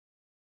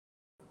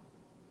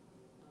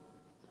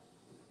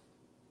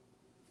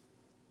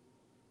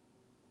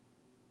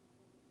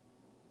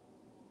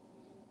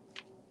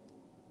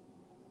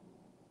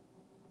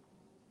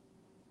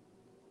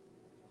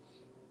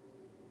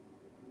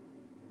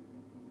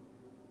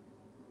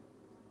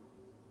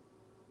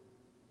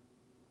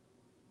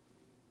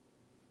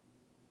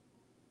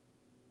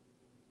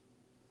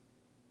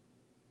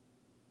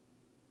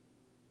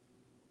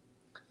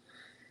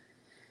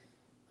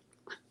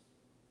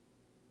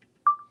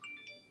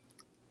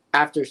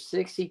After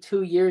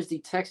 62 years, the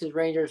Texas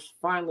Rangers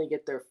finally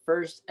get their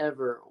first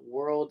ever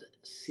World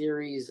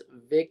Series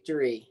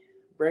victory,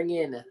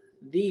 bringing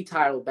the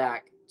title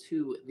back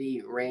to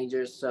the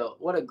Rangers. So,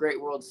 what a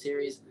great World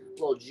Series.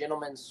 A little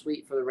gentleman's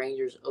sweep for the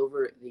Rangers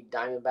over the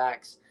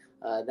Diamondbacks.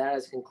 That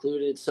has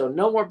concluded. So,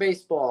 no more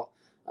baseball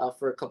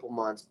for a couple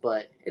months,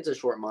 but it's a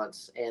short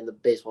months, and the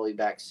baseball will be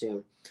back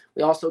soon.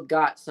 We also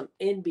got some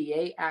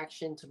NBA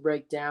action to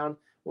break down.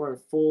 We're in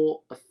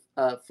full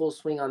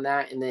swing on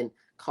that, and then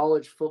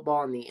college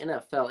football and the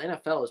NFL.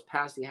 NFL is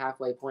past the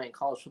halfway point in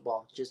college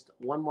football. Just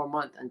one more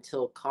month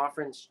until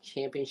conference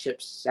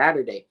championship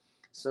Saturday.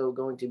 So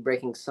going to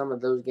breaking some of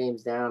those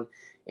games down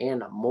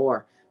and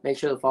more. Make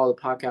sure to follow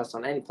the podcast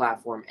on any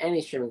platform, any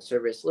streaming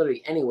service,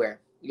 literally anywhere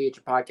you get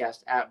your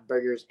podcast at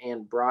Burgers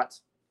and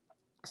Brats.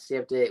 Stay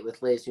up to date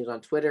with latest news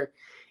on Twitter,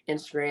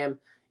 Instagram,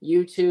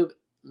 YouTube,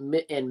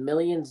 and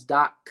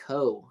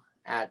millions.co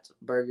at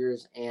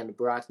Burgers and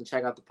Brats, and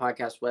check out the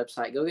podcast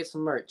website. Go get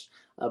some merch,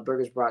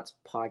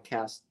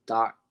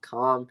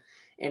 burgersbratspodcast.com.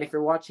 And if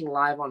you're watching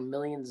live on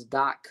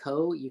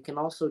millions.co, you can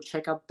also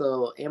check out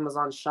the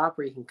Amazon shop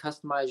where you can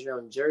customize your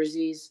own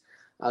jerseys,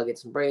 get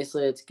some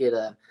bracelets, get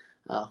a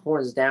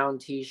Horns Down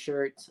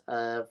t-shirt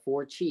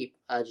for cheap.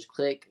 Just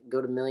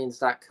go to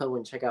millions.co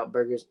and check out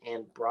Burgers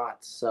and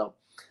Brats. So,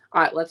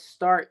 all right, let's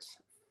start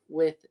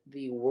with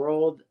the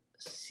World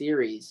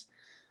Series.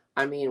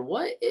 I mean,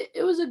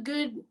 it was a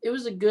good,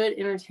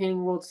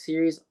 entertaining World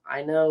Series.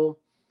 I know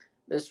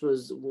this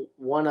was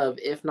one of,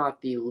 if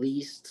not the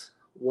least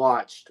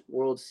watched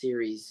World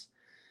Series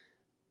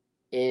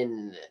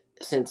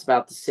since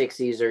about the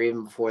 60s or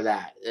even before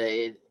that.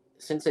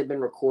 Since they've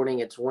been recording,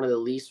 it's one of the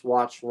least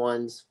watched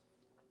ones.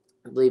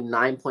 I believe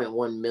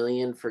 9.1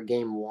 million for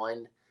Game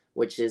 1,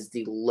 which is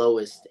the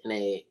lowest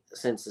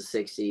since the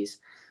 60s.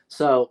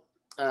 So,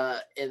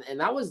 and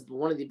that was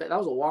that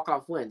was a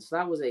walk-off win. So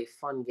that was a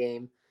fun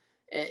game.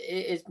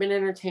 It's been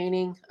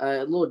entertaining, a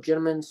little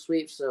gentleman's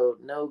sweep, so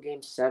no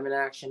Game 7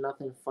 action,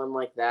 nothing fun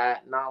like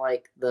that. Not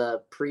like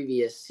the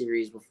previous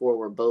series before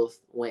where both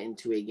went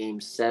into a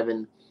Game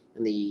 7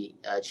 in the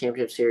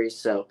championship series.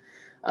 So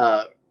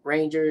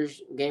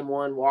Rangers, Game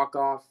 1,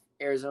 walk-off.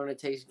 Arizona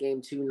takes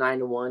Game 2,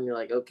 9-1. You're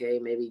like, okay,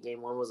 maybe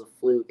Game 1 was a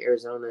fluke.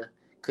 Arizona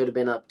could have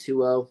been up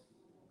 2-0.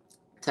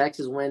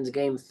 Texas wins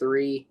Game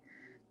 3.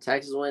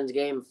 Texas wins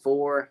Game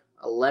 4,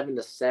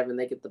 11-7.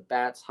 They get the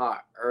bats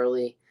hot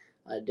early.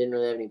 Didn't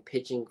really have any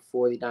pitching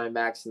for the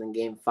Diamondbacks. And then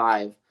Game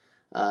 5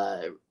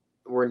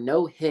 were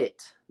no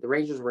hit. The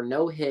Rangers were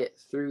no hit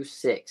through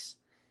 6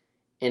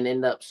 and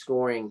end up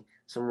scoring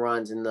some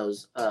runs in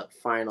those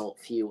final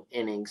few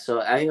innings. So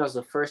I think that was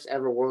the first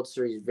ever World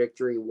Series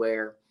victory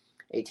where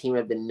a team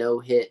had been no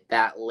hit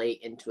that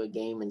late into a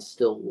game and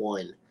still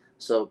won.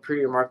 So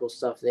pretty remarkable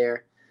stuff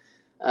there.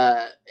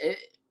 The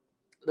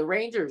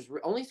Rangers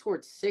only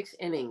scored 6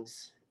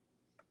 innings,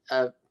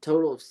 a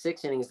total of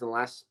 6 innings in the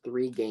last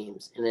 3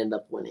 games, and ended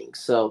up winning.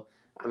 So,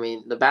 I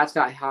mean, the bats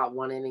got hot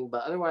 1 inning,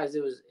 but otherwise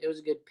it was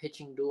a good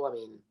pitching duel. I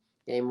mean,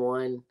 Game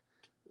 1,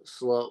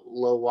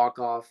 low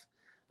walk-off.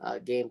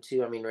 Game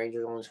 2, I mean,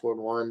 Rangers only scored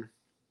 1.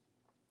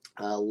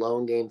 Low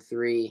in Game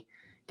 3.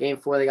 Game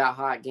 4, they got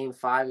hot. Game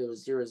 5, it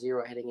was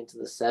 0-0 heading into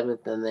the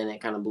 7th, and then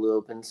it kind of blew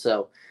open.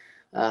 So,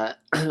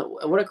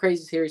 what a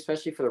crazy series,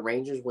 especially for the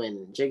Rangers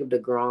when Jacob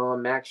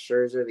deGrom, Max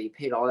Scherzer, they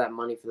paid all that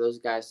money for those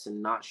guys to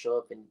not show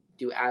up and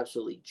do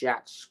absolutely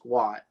jack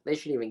squat. They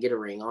shouldn't even get a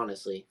ring,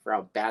 honestly, for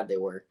how bad they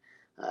were.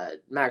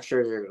 Max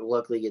Scherzer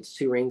luckily gets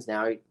 2 rings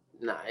now. He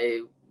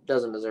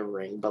doesn't deserve a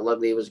ring, but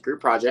luckily it was a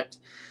group project.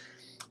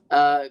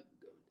 They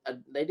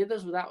did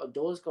this without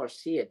Adolis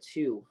Garcia,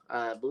 too.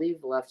 I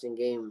believe left in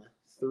Game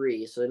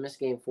 3, so they missed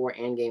Game 4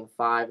 and Game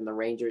 5, and the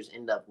Rangers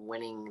end up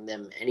winning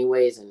them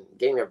anyways and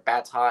getting their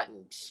bats hot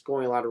and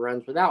scoring a lot of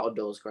runs without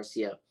Adolis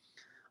Garcia.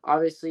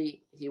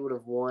 Obviously, he would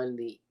have won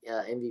the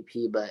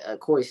MVP, but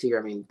Corey Seager,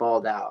 I mean,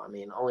 balled out. I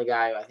mean, only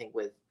guy, I think,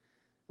 with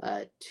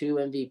 2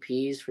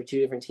 MVPs for 2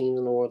 different teams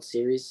in the World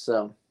Series,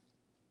 so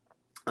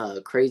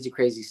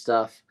crazy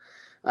stuff.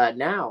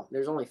 Now,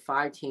 there's only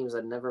 5 teams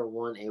that never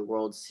won a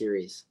World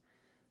Series.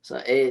 So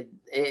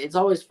it's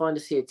always fun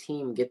to see a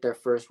team get their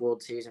first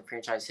World Series in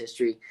franchise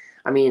history.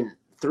 I mean,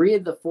 3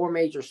 of the 4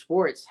 major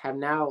sports have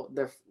now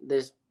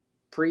this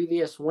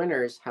previous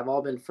winners have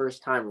all been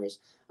first timers.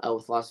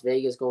 With Las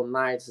Vegas Golden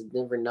Knights, the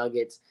Denver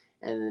Nuggets,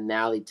 and then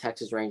now the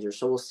Texas Rangers.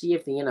 So we'll see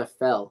if the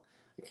NFL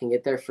can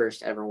get their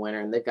first ever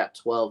winner, and they've got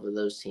 12 of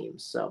those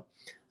teams. So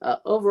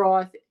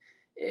overall,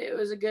 it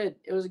was a good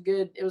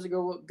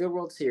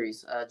World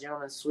Series.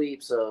 Gentlemen's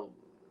sweep. So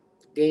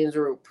games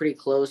were pretty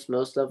close,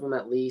 most of them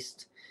at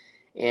least.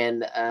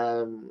 And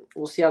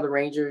we'll see how the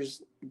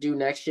Rangers do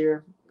next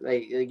year.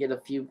 They get a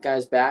few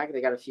guys back. They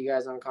got a few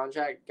guys on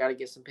contract. Got to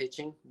get some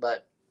pitching.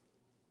 But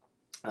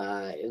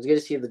it was good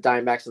to see the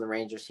Diamondbacks and the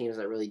Rangers, teams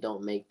that really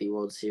don't make the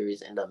World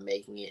Series, end up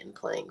making it and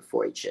playing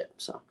for a chip.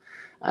 So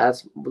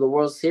that's the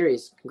World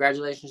Series.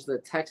 Congratulations to the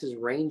Texas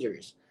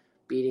Rangers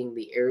beating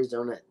the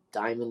Arizona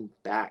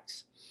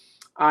Diamondbacks.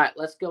 All right,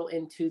 let's go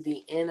into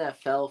the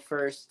NFL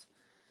first.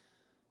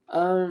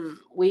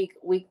 Week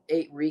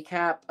 8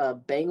 recap.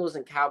 Bengals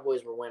and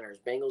Cowboys were winners.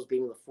 Bengals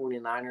beating the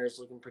 49ers,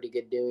 looking pretty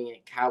good doing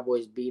it.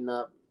 Cowboys beating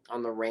up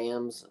on the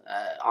Rams.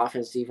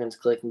 Offense, defense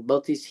clicking.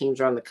 Both these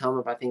teams are on the come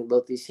up. I think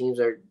both these teams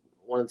are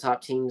one of the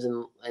top teams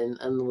in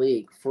the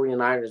league.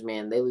 49ers,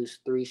 man, they lose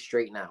 3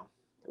 straight now.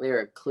 They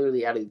are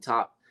clearly out of the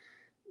top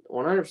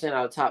 100%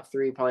 out of the top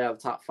 3, probably out of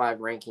the top 5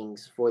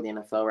 rankings for the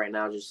NFL right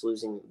now, just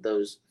losing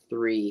those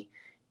 3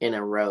 in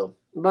a row.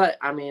 But,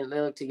 I mean, they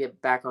look to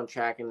get back on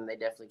track, and they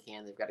definitely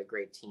can. They've got a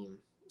great team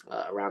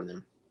around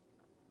them.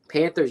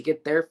 Panthers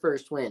get their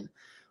first win.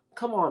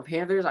 Come on,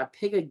 Panthers. I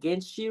pick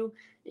against you,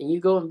 and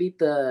you go and beat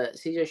the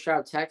CJ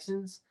Stroud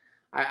Texans.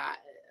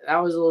 That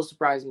was a little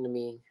surprising to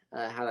me,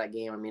 how that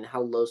game, I mean,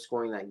 how low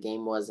scoring that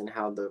game was and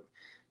how the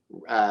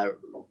uh,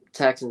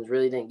 Texans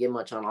really didn't get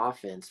much on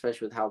offense,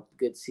 especially with how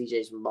good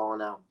CJ's been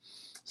balling out.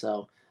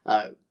 So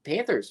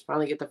Panthers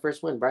finally get the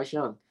first win. Bryce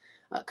Young.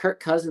 Kirk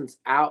Cousins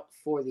out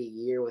for the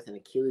year with an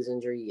Achilles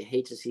injury. You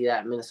hate to see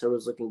that. Minnesota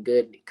was looking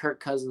good. Kirk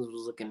Cousins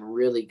was looking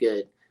really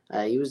good.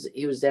 He was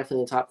definitely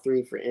in the top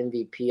 3 for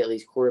MVP, at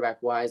least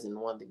quarterback wise, and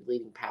one of the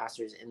leading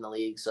passers in the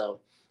league. So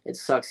it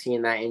sucks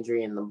seeing that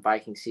injury and the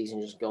Viking season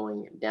just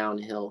going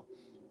downhill.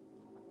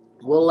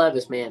 Will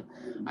Levis, man.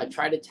 I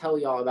tried to tell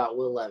y'all about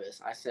Will Levis.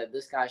 I said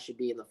this guy should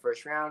be in the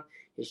first round.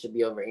 He should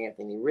be over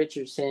Anthony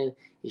Richardson.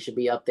 He should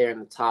be up there in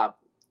the top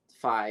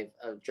 5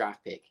 of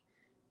draft pick.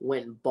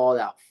 Went and balled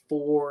out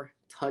 4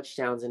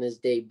 touchdowns in his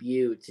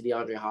debut to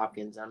DeAndre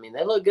Hopkins. I mean,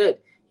 they look good.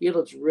 He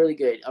looks really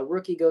good. A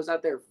rookie goes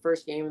out there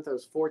first game and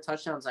throws 4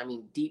 touchdowns. I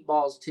mean, deep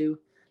balls too,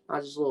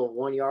 not just little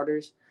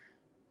 1-yarders.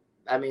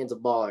 That man's a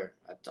baller.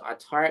 I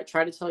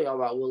try to tell y'all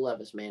about Will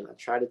Levis, man. I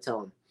try to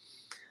tell him.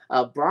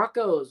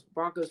 Broncos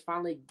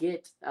finally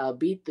beat in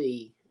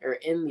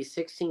the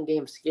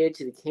 16-game skid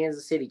to the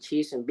Kansas City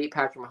Chiefs and beat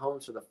Patrick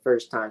Mahomes for the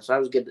first time. So that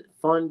was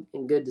fun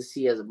and good to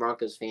see as a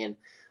Broncos fan,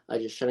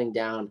 just shutting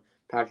down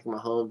Patrick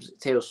Mahomes.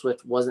 Taylor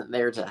Swift wasn't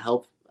there to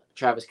help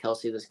Travis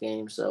Kelce this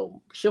game,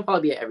 so she'll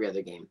probably be at every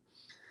other game.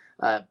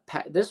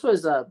 This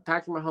was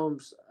Patrick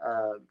Mahomes'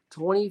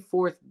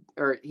 24th,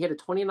 or he had a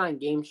 29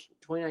 game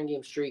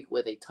streak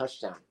with a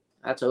touchdown.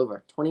 That's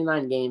over.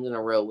 29 games in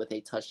a row with a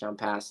touchdown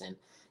pass in.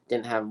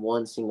 Didn't have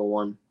one single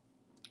one.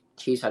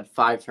 Chiefs had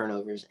 5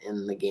 turnovers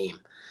in the game.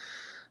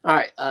 All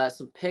right,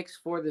 some picks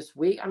for this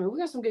week. I mean, we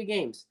got some good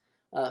games.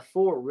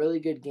 4 really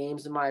good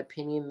games, in my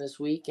opinion, this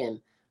week.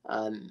 And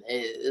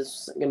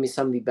it's going to be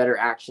some of the better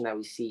action that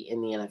we see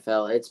in the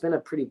NFL. It's been a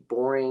pretty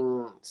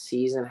boring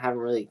season. Haven't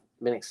really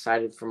been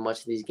excited for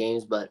much of these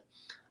games. But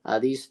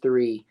these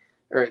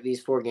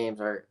 4 games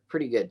are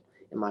pretty good,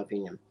 in my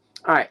opinion.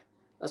 All right.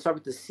 Let's start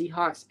with the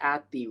Seahawks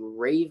at the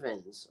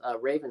Ravens.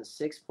 Ravens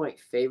 6-point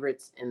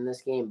favorites in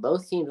this game.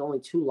 Both teams only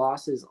 2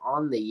 losses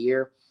on the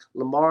year.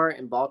 Lamar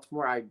and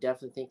Baltimore, I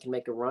definitely think can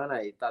make a run.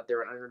 I thought they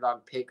were an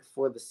underdog pick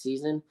for the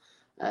season.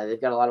 They've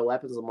got a lot of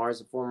weapons.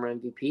 Lamar's a former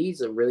MVP. He's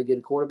a really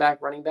good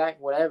quarterback, running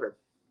back, whatever.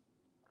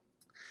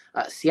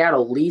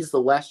 Seattle leads the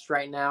West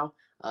right now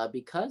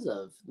because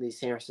of the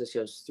San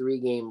Francisco's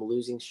 3-game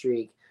losing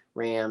streak.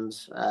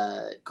 Rams,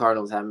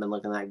 Cardinals haven't been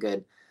looking that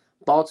good.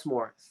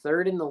 Baltimore,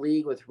 3rd in the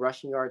league with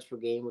rushing yards per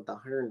game with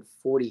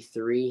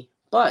 143.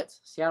 But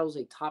Seattle's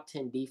a top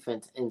 10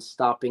 defense in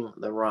stopping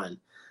the run.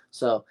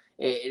 So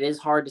it is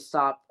hard to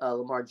stop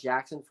Lamar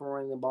Jackson from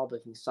running the ball, but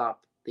if you can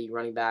stop the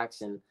running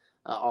backs and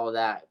all of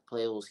that,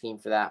 play a little scheme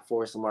for that,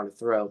 force Lamar to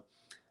throw,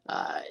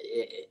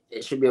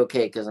 it should be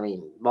okay because, I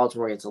mean,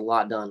 Baltimore gets a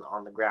lot done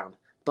on the ground.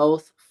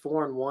 Both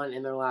 4-1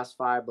 in their last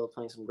 5, both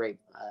playing some great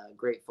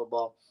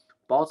football.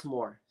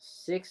 Baltimore,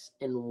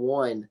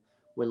 6-1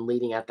 when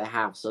leading at the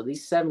half. So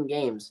these 7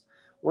 games,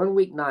 we're in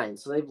week 9,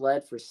 so they've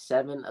led for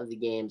 7 of the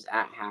games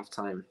at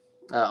halftime,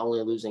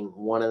 only losing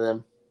 1 of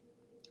them.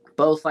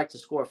 Both like to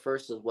score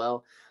first as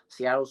well.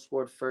 Seattle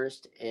scored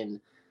first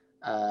in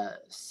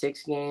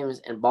 6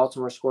 games, and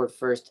Baltimore scored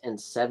first in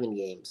 7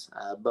 games.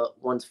 But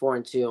one's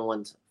 4-2 and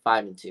one's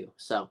 5-2.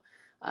 So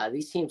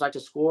these teams like to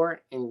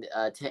score and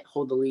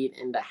hold the lead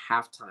into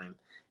halftime.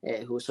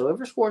 So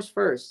whoever scores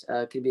first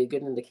could be a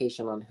good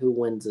indication on who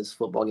wins this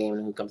football game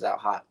and who comes out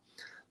hot.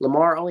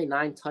 Lamar only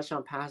 9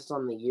 touchdown passes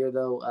on the year,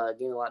 though,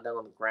 getting a lot done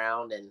on the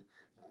ground and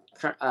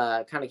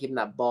kind of keeping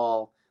that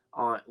ball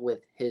on with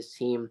his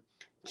team.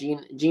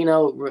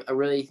 Gino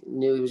really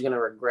knew he was going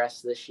to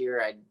regress this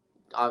year. I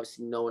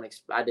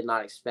did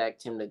not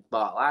expect him to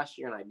ball last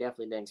year, and I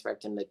definitely didn't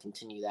expect him to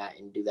continue that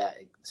and do that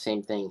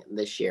same thing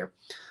this year.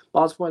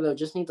 Baltimore, though,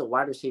 just needs a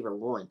wide receiver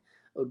 1.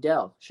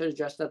 Odell should have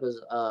dressed up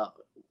as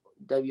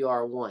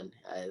WR1.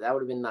 That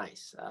would have been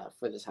nice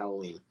for this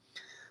Halloween.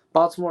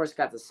 Baltimore's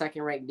got the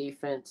 2nd-ranked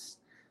defense.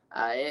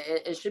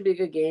 It should be a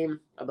good game.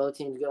 Both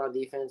teams good on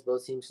defense.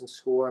 Both teams can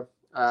score.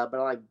 But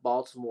I like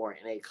Baltimore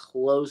in a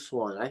close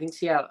one. I think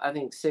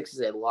 6 is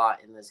a lot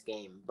in this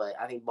game, but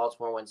I think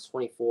Baltimore wins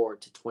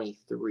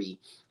 24-23.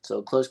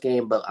 So close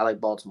game, but I like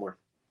Baltimore.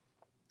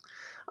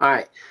 All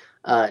right.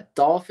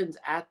 Dolphins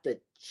at the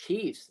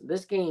Chiefs.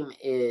 This game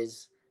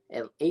is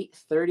at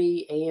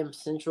 8:30 a.m.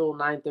 Central,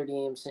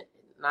 9:30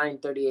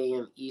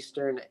 a.m.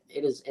 Eastern.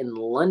 It is in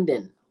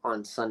London,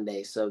 on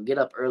Sunday. So get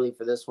up early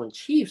for this one.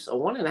 Chiefs, a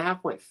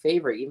 1.5-point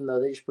favorite, even though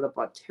they just put up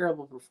a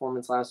terrible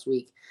performance last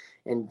week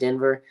in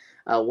Denver.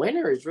 The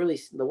winner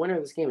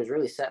of this game is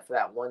really set for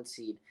that 1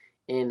 seed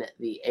in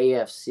the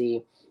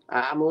AFC.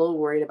 I'm a little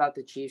worried about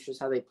the Chiefs,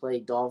 just how they play.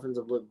 Dolphins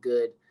have looked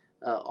good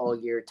all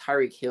year.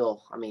 Tyreek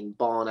Hill,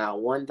 balling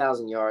out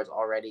 1,000 yards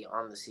already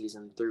on the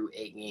season through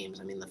 8 games.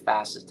 The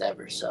fastest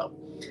ever. So,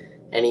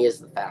 and he is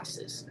the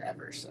fastest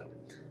ever. So,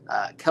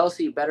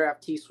 Kelsey better have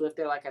T Swift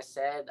there, like I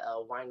said.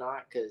 Why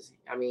not? Because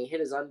he hit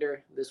his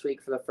under this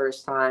week for the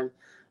first time.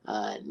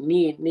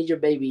 Need your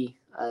baby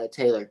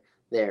Taylor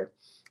there.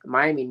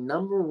 Miami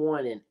number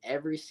 1 in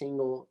every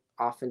single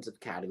offensive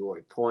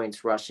category: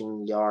 points,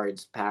 rushing,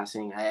 yards,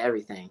 passing,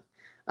 everything.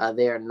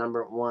 They are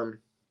number 1.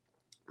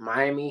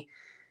 Miami,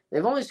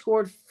 they've only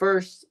scored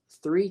first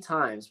 3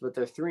 times, but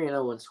they're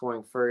 3-0 when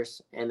scoring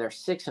first, and they're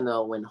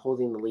 6-0 when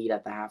holding the lead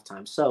at the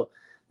halftime. So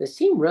this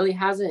team really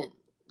hasn't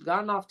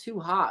gotten off too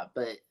hot,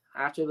 but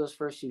after those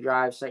first few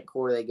drives, second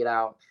quarter, they get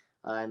out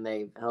and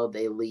they've held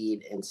a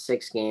lead in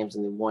 6 games,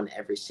 and they won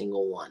every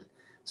single one.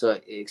 So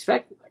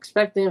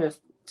expect them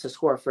to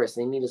score first.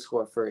 They need to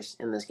score first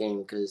in this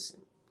game because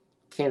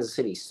Kansas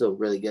City is still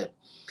really good.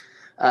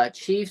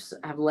 Chiefs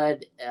have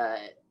led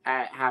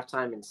at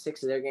halftime in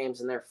 6 of their games,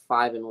 and they're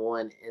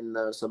 5-1 in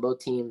those. So both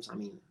teams,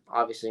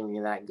 obviously when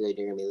you're that good,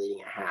 you're going to be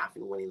leading at half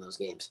and winning those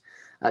games.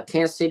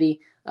 Kansas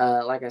City,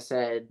 like I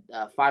said,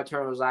 5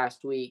 turnovers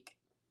last week.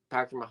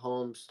 Patrick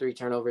Mahomes, 3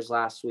 turnovers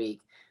last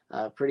week.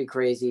 Pretty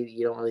crazy.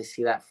 You don't really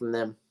see that from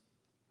them.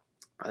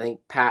 I think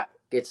Pat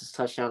gets his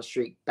touchdown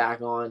streak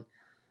back on.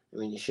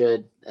 You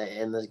should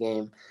in this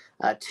game.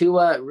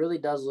 Tua really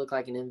does look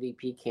like an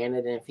MVP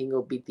candidate. If he can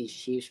go beat these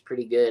Chiefs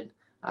pretty good,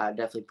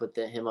 definitely put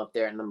him up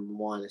there at number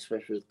 1,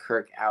 especially with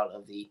Kirk out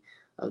of the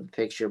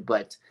picture.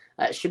 But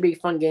it should be a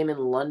fun game in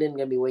London.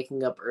 Gonna be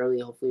waking up early.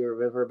 Hopefully,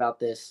 remember about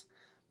this.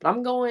 But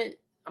I'm going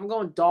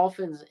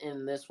Dolphins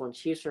in this one.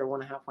 Chiefs are a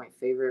 1.5-point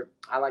favorite.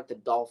 I like the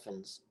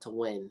Dolphins to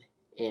win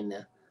in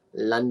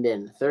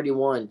London,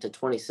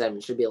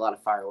 31-27. Should be a lot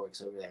of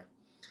fireworks over there.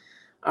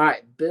 All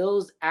right,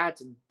 Bills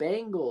at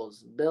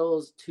Bengals.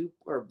 Bengals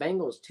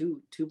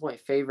 2-point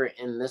favorite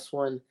in this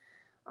one.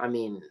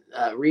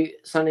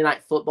 Sunday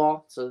night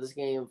football. So this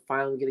game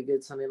finally get a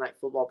good Sunday night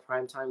football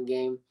primetime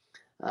game.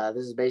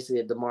 This is basically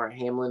a DeMar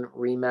Hamlin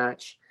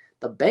rematch.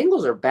 The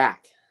Bengals are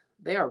back.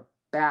 They are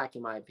back,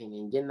 in my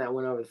opinion, getting that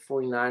win over the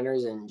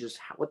 49ers and just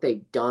what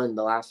they've done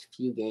the last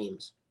few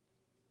games.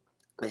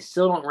 They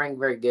still don't rank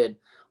very good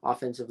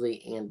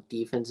offensively and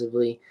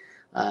defensively.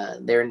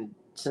 They're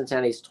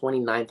Cincinnati's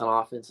 29th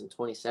on offense and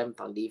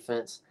 27th on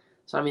defense.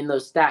 So,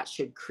 those stats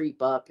should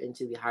creep up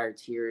into the higher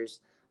tiers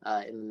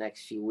in the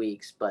next few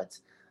weeks. But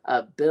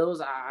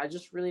Bills, I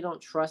just really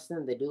don't trust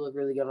them. They do look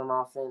really good on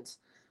offense,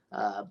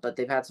 but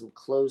they've had some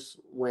close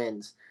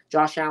wins.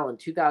 Josh Allen,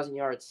 2,000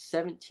 yards,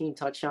 17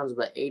 touchdowns,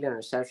 but 8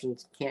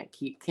 interceptions. Can't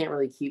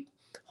really keep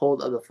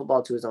hold of the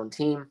football to his own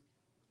team.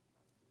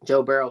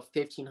 Joe Burrow,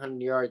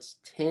 1,500 yards,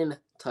 10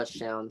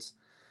 touchdowns.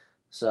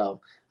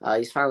 So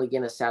he's finally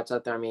getting his stats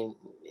out there.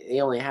 He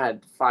only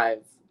had 5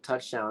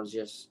 touchdowns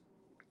just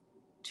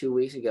 2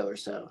 weeks ago or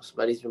so,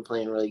 but he's been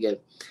playing really good.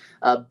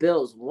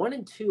 Bills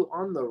 1-2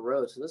 on the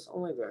road. So this is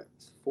only their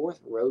 4th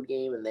road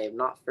game, and they have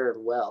not fared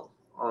well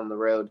on the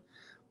road.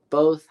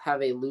 Both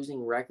have a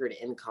losing record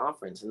in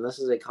conference, and this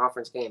is a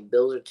conference game.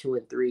 Bills are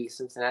 2-3.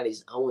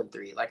 Cincinnati's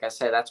 0-3. Like I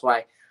said, that's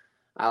why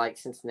I like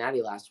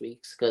Cincinnati last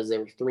week, because they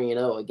were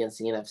 3-0 against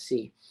the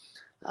NFC.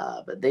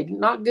 But they're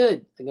not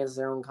good against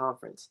their own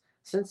conference.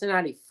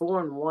 Cincinnati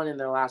 4-1 in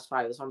their last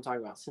 5. That's what I'm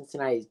talking about.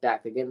 Cincinnati's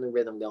back. They're getting the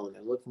rhythm going.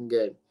 They're looking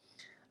good.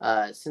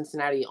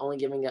 Cincinnati only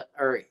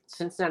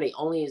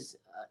is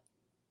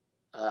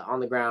on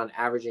the ground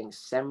averaging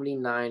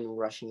 79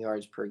 rushing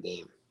yards per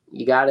game.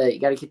 You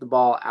gotta keep the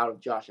ball out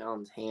of Josh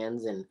Allen's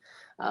hands and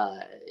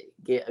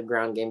get a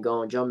ground game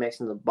going. Joe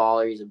Mixon's a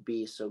baller. He's a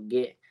beast. So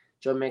get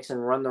Joe Mixon,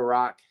 run the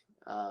rock,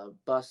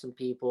 bust some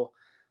people,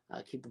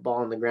 keep the ball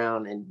on the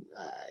ground, and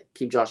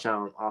keep Josh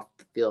Allen off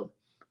the field.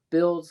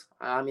 Bills,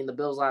 the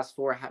Bills' last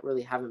 4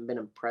 really haven't been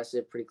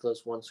impressive. Pretty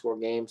close one-score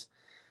games.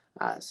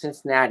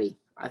 Cincinnati,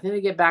 I think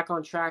they get back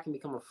on track and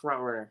become a front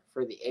runner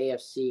for the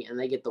AFC, and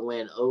they get the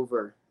win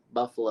over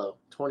Buffalo,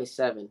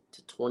 27-24.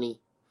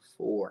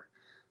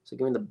 So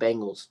give me the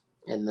Bengals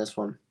in this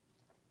one.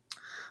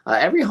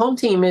 Every home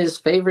team is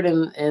favored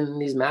in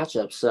these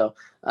matchups. So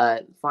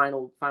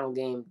final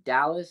game,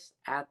 Dallas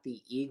at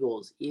the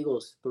Eagles.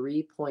 Eagles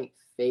 3-point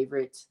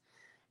favorites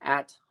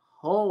at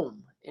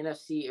home.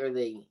 NFC or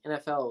the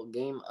NFL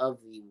game of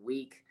the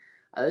week.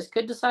 This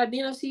could decide the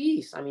NFC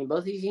East.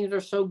 Both these teams are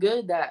so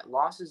good that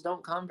losses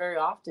don't come very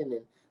often,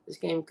 and this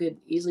game could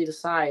easily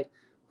decide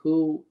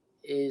who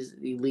is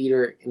the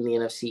leader in the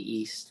NFC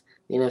East,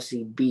 the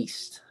NFC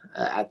Beast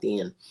at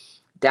the end.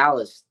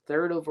 Dallas,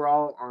 3rd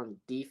overall on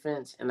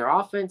defense, and their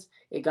offense,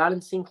 it got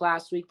in sync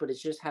last week, but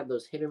it's just had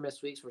those hit or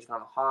miss weeks where it's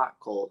gone hot,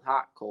 cold,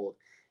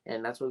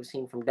 and that's what we've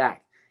seen from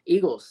Dak.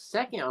 Eagles,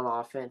 2nd on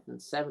offense and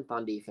 7th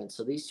on defense.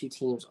 So these two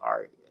teams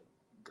are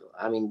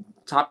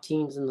top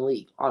teams in the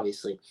league,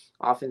 obviously,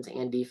 offense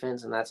and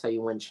defense, and that's how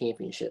you win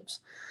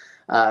championships.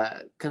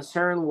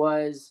 Concern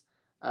was,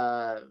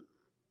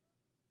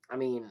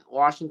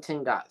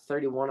 Washington got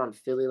 31 on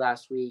Philly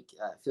last week.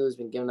 Philly's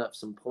been giving up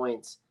some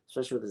points,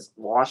 especially with this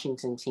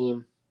Washington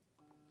team.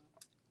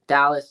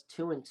 Dallas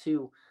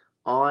 2-2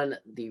 on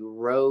the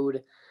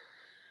road.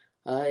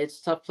 It's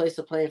a tough place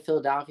to play in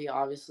Philadelphia,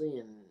 obviously,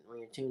 and when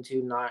you're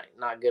 2-2, not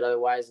good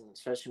otherwise, and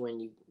especially when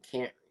you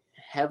can't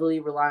heavily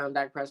rely on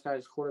Dak Prescott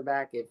as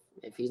quarterback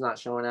if he's not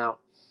showing out.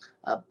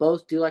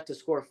 Both do like to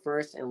score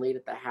first and lead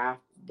at the half.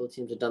 Both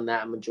teams have done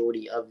that a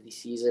majority of the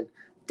season.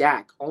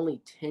 Dak,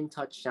 only 10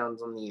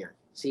 touchdowns on the year.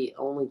 See,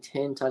 only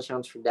 10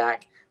 touchdowns for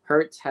Dak.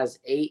 Hurts has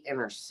 8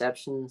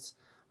 interceptions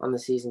on the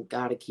season.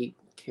 Got to keep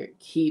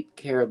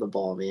care of the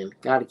ball, man.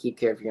 Got to keep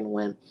care if you're going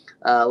to win.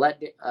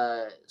 Let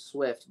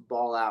Swift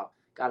ball out.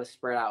 Got to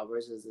spread out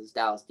versus this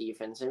Dallas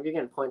defense. And if you're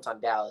getting points on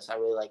Dallas, I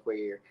really like where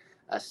you're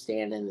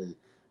standing and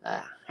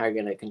how you're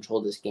going to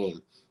control this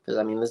game.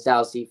 Because, this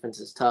Dallas defense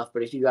is tough.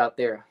 But if you go out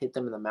there, hit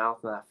them in the mouth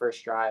on that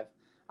first drive,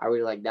 I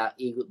really like the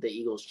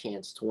Eagles'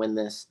 chance to win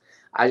this.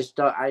 I just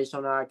don't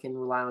know how I can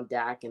rely on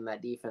Dak, and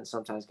that defense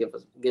sometimes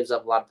gives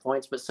up a lot of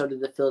points. But so did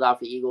the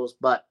Philadelphia Eagles.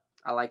 But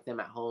I like them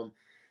at home.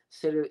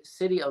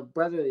 City of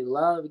brotherly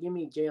love. Give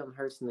me Jalen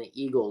Hurts and the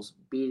Eagles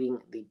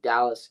beating the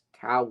Dallas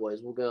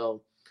Cowboys. We'll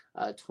go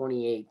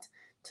 28-25.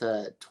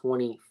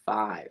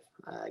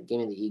 Give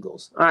me the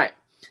Eagles. All right,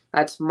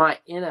 that's my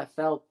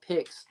NFL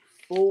picks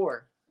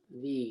for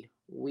the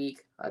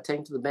week.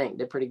 Taking to the bank.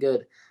 Did pretty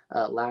good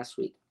last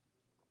week.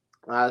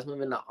 Let's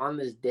move into On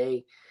This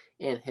Day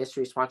in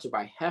History, sponsored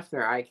by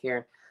Hefner Eye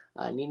Care.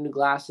 Need new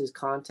glasses,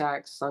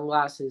 contacts,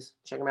 sunglasses?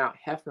 Check them out,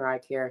 Hefner Eye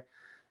Care.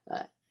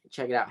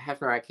 Check it out,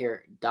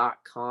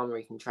 hefnereyecare.com, where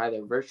you can try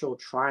their virtual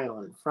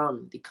try-on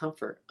from the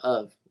comfort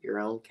of your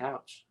own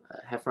couch.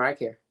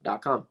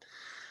 Hefnereyecare.com.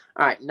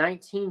 All right,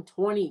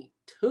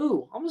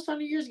 1922, almost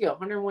 100 years ago,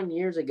 101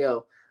 years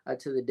ago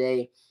to the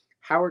day,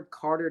 Howard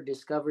Carter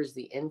discovers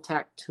the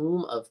intact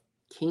tomb of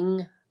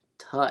King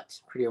Tut.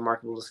 Pretty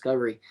remarkable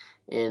discovery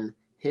in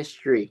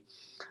history.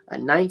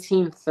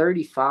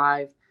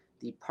 1935,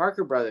 the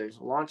Parker Brothers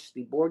launched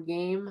the board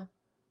game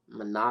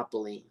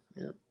Monopoly.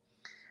 Yeah.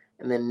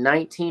 And then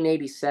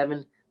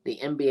 1987, the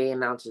NBA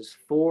announces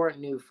 4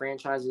 new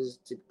franchises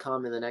to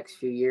come in the next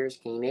few years.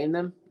 Can you name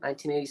them?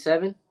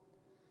 1987?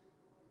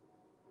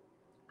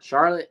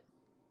 Charlotte,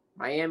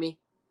 Miami,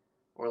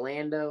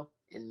 Orlando,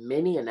 and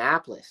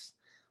Minneapolis,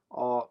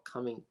 all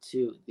coming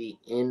to the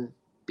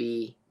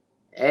NBA.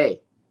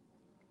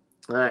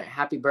 All right,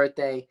 happy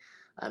birthday,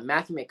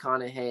 Matthew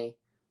McConaughey,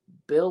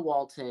 Bill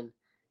Walton,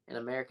 and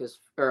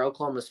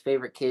Oklahoma's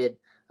favorite kid,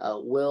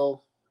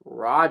 Will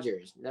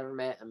Rogers. Never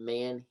met a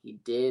man he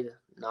did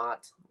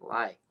not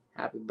like.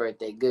 Happy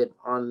birthday. Good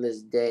on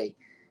this day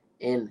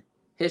in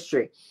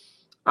history.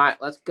 All right,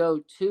 let's go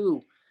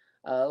to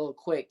a little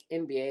quick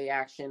NBA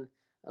action.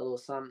 A little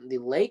something. The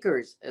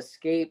Lakers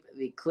escape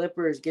the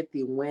Clippers, get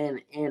the win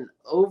in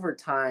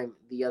overtime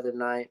the other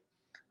night.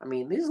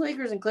 These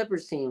Lakers and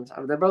Clippers teams,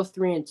 they're both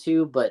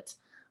 3-2, but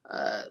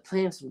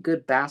playing some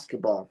good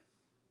basketball.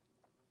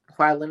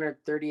 Kawhi Leonard,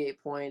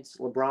 38 points.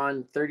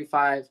 LeBron,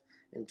 35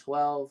 and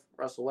 12.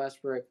 Russell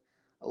Westbrook,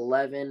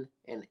 11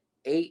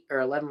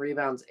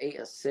 rebounds, 8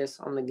 assists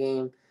on the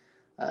game.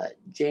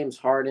 James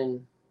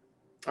Harden,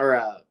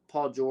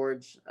 Paul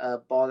George,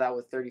 balled out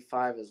with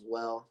 35 as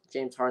well.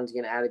 James Harden's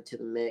getting added to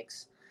the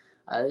mix.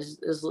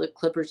 This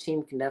Clippers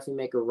team can definitely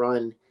make a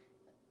run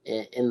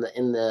in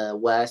the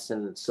West,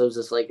 and so is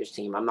this Lakers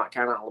team. I'm not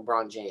counting out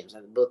LeBron James.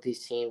 Both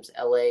these teams,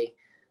 LA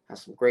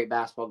has some great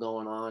basketball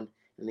going on,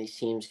 and these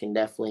teams can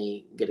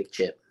definitely get a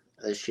chip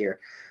this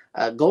year.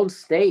 Golden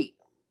State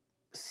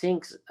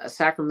sinks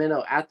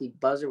Sacramento at the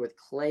buzzer with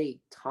Klay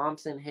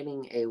Thompson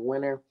hitting a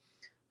winner.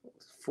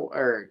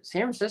 San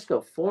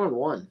Francisco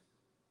 4-1.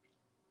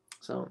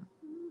 So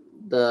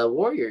the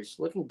Warriors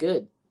looking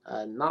good.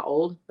 Not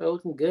old, they're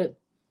looking good.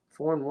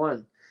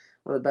 4-1.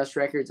 One of the best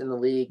records in the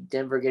league.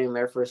 Denver getting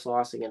their first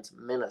loss against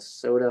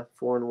Minnesota,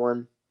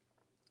 4-1.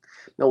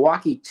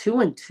 Milwaukee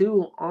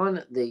 2-2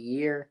 on the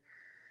year.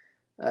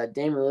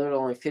 Damian Lillard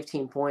only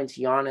 15 points.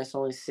 Giannis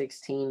only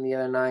 16 the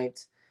other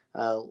night.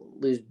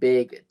 Lose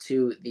big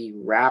to the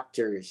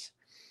Raptors.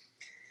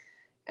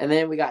 And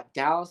then we got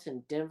Dallas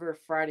and Denver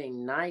Friday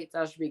night.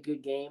 That should be a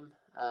good game.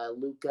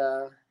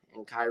 Luka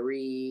and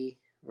Kyrie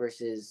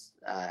versus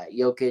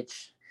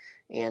Jokic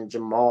and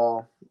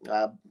Jamal.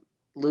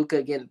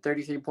 Luka getting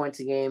 33 points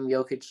a game.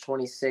 Jokic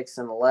 26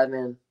 and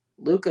 11.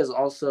 Luka is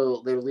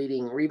also their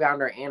leading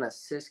rebounder and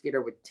assist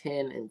getter with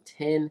 10 and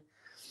 10.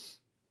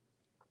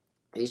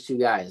 These two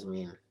guys,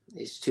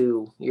 these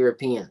two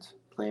Europeans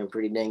playing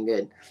pretty dang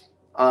good.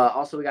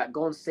 Also, we got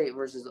Golden State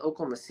versus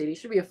Oklahoma City.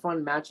 Should be a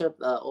fun matchup,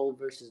 old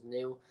versus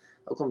new.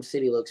 Oklahoma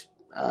City looks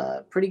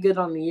pretty good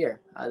on the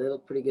year. They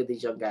look pretty good,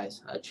 these young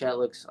guys. Chet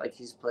looks like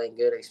he's playing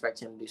good. I expect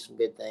him to do some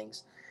good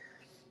things.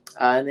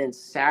 And then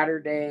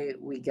Saturday,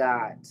 we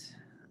got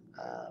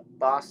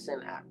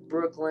Boston at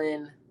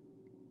Brooklyn.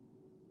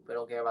 We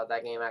don't care about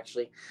that game,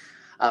 actually.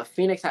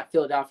 Phoenix at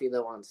Philadelphia,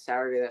 though, on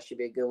Saturday. That should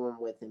be a good one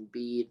with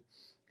Embiid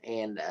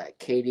and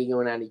KD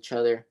going at each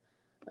other.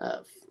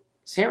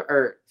 Sam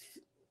or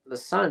the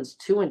Suns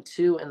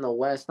 2-2 in the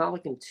West, not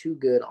looking too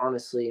good,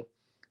 honestly.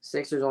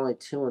 Sixers only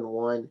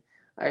 2-1.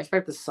 I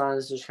expect the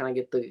Suns to just kind of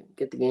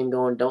get the game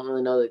going. Don't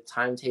really know the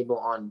timetable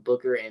on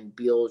Booker and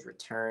Beal's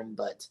return,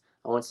 but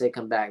once they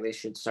come back, they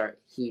should start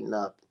heating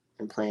up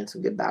and playing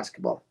some good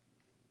basketball.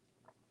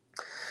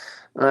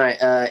 All right,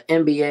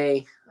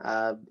 NBA.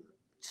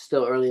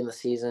 Still early in the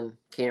season.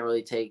 Can't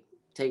really take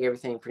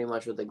everything pretty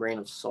much with a grain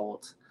of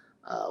salt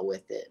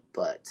with it,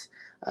 but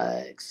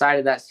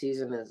excited that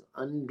season is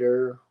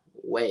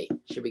underway.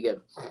 Should be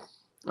good. All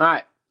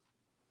right,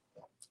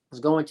 let's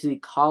go into the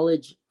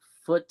college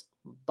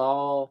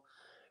football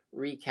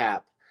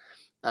recap.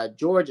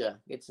 Georgia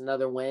gets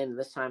another win,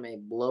 this time a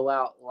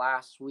blowout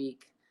last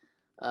week.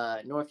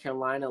 North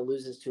Carolina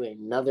loses to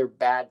another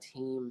bad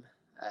team.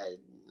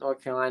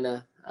 North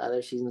Carolina,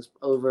 their season's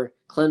over.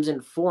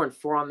 Clemson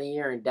 4-4 on the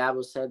year, and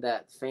Dabo said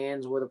that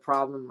fans were the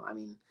problem. I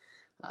mean,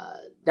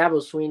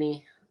 Dabo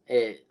Sweeney,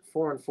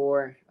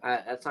 4-4.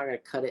 That's not going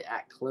to cut it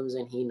at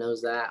Clemson. He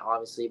knows that,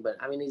 obviously, but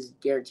I mean, he's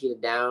guaranteed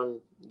a down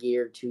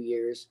year, 2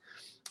 years.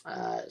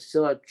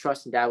 Still have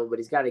trust in Dabo, but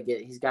he's got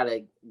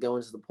to go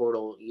into the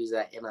portal, use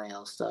that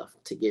NIL stuff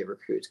to get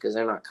recruits because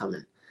they're not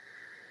coming.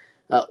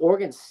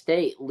 Oregon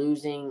State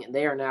losing.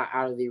 They are now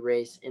out of the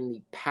race in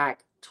the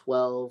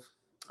Pac-12.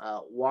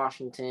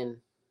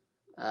 Washington,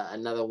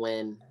 another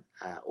win.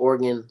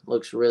 Oregon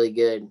looks really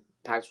good.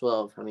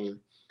 Pac-12, I mean,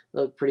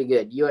 look pretty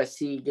good.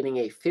 USC getting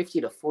a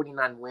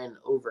 50-49 win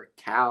over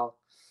Cal.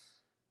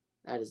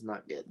 That is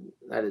not good.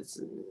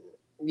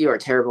 You are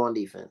terrible on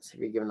defense if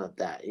you're giving up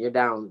that. You're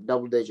down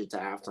double digits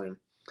at halftime.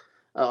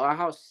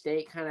 Ohio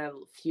State kind of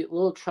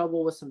little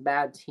trouble with some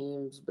bad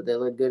teams, but they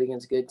look good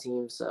against good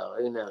teams, so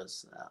who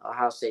knows.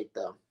 Ohio State,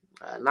 though,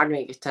 not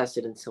going to get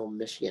tested until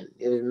Michigan.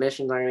 Either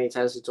Michigan's not going to get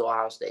tested until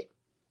Ohio State.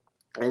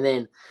 And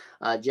then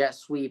jet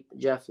sweep,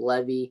 Jeff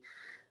Levy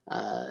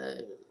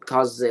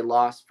causes a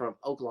loss from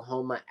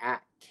Oklahoma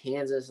at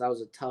Kansas. That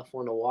was a tough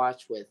one to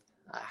watch with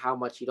how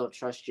much you don't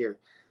trust your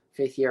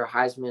fifth-year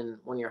Heisman,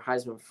 one of your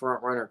Heisman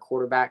front-runner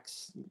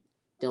quarterbacks,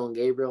 Dylan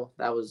Gabriel.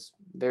 That was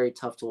very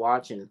tough to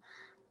watch, and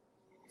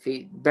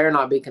he better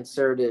not be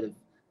conservative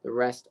the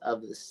rest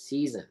of the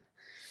season.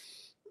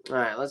 All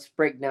right, let's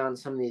break down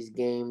some of these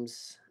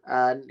games.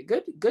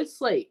 Good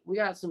slate. We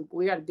got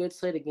a good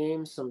slate of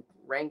games, some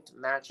ranked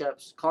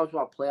matchups. College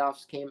football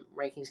playoffs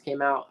rankings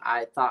came out.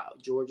 I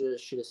thought Georgia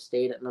should have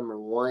stayed at number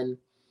 1.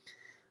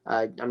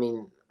 I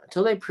mean,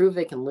 until they prove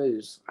they can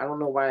lose, I don't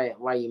know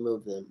why you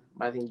move them.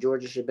 But I think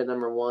Georgia should be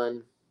number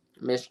 1.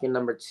 Michigan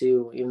number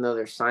 2, even though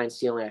they're sign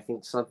stealing, I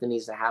think something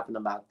needs to happen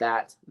about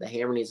that. The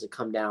hammer needs to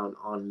come down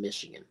on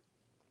Michigan.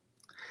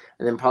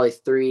 And then probably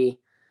 3,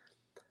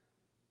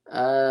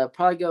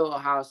 probably go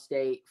Ohio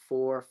State,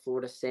 4,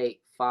 Florida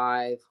State,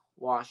 5,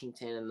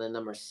 Washington, and then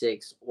number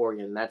 6,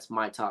 Oregon. That's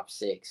my top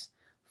 6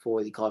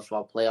 for the college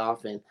football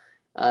playoff,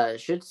 and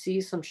should see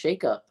some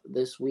shakeup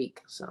this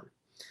week. So,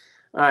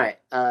 all right,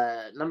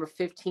 number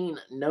 15,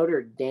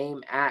 Notre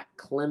Dame at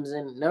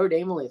Clemson. Notre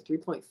Dame only a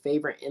 3-point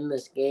favorite in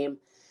this game.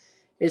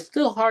 It's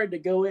still hard to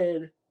go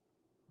in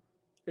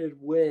and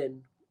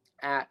win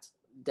at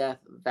Death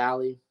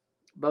Valley.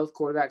 Both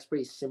quarterbacks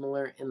pretty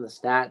similar in the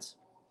stats.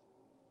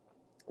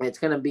 It's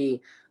going to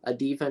be a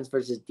defense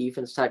versus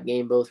defense type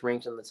game, both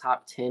ranked in the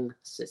top 10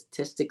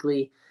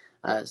 statistically.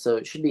 So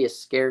it should be a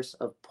scarce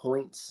of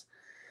points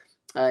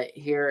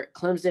here.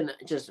 Clemson,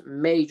 just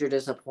major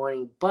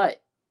disappointing,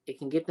 but it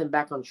can get them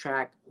back on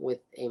track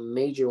with a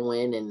major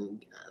win,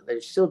 and they're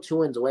still 2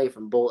 wins away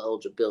from bowl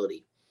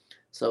eligibility.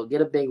 So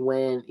get a big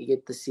win, you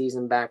get the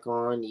season back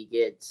on, you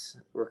get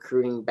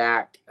recruiting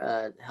back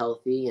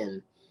healthy,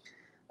 and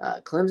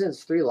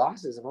Clemson's 3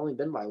 losses have only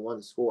been by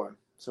 1 score.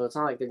 So it's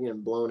not like they're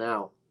getting blown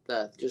out.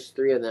 Just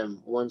 3 of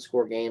them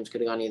 1-score games,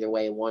 could have gone either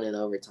way, 1 in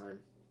overtime.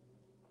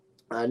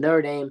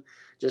 Notre Dame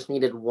just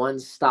needed 1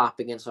 stop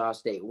against Ohio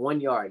State. 1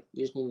 yard.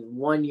 You just needed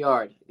 1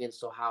 yard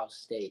against Ohio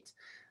State.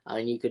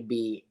 And you could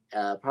be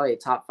probably a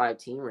top 5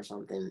 team or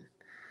something.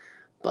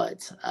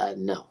 But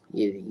no,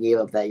 you gave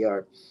up that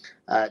yard.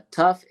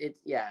 Tough.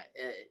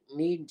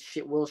 Need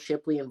Will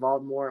Shipley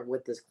involved more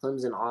with this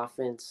Clemson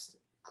offense.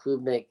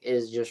 Klubnik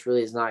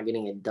is not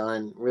getting it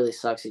done. Really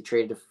sucks. He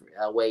traded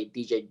away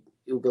DJ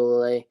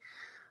Ugalele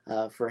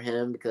for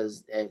him,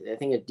 because I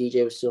think if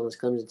DJ was still on this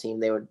Clemson team,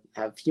 they would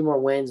have a few more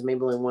wins,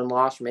 maybe only 1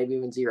 loss, or maybe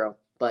even 0.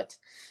 But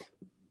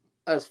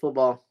that's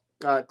football.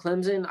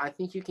 Clemson, I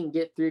think you can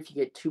get through if you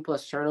get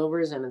 2+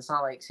 turnovers, and it's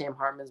not like Sam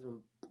Hartman's been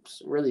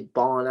really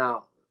balling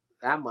out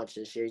that much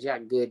this year. He's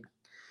got good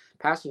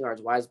passing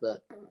yards wise,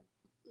 but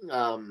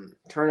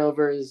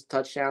turnovers,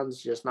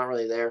 touchdowns, just not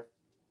really there.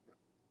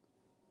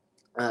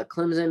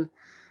 Clemson,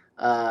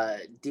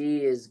 D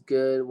is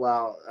good,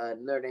 while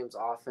Notre Dame's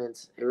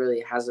offense, it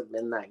really hasn't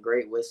been that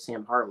great with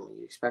Sam Hartman.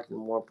 You expect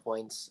more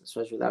points,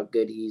 especially with how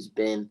good he's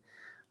been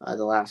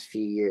the last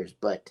few years.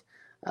 But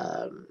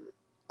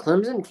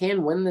Clemson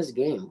can win this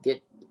game.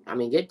 Get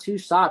 2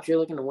 stops. You're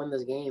looking to win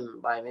this game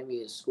by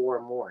maybe a score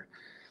or more.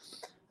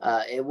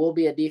 It will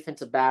be a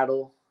defensive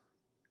battle.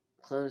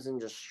 Clemson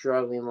just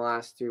struggling the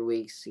last 3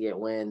 weeks to get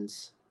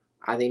wins.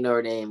 I think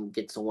Notre Dame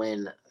gets a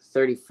win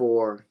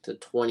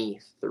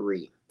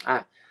 34-23.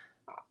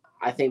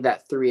 I think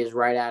that 3 is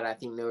right at. I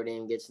think Notre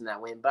Dame gets in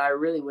that win, but I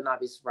really would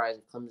not be surprised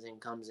if Clemson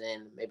comes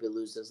in, maybe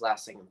loses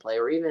last second play,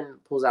 or even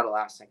pulls out a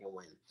last second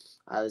win.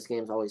 This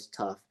game's always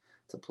tough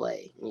to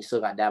play, and you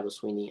still got Dabo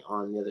Swinney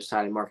on the other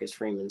side, and Marcus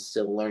Freeman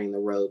still learning the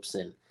ropes,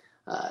 and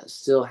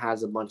still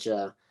has a bunch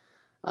of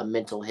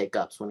mental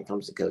hiccups when it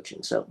comes to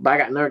coaching. So, but I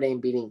got Notre Dame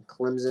beating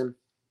Clemson.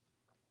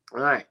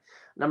 All right,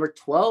 number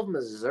 12,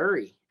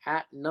 Missouri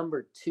at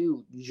number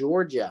 2,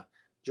 Georgia.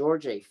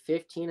 Georgia,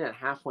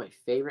 15.5-point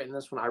favorite in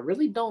this one. I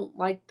really don't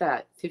like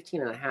that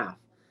 15.5. I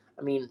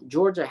mean,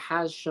 Georgia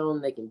has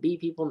shown they can beat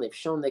people, and they've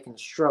shown they can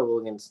struggle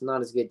against not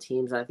as good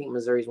teams. And I think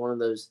Missouri is one of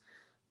those.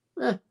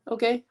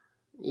 Okay,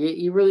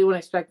 you really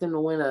wouldn't expect them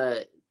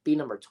to be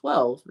number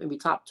 12, maybe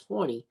top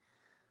 20,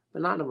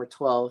 but not number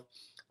 12.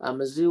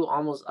 Mizzou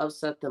almost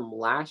upset them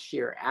last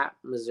year at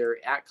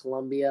Missouri, at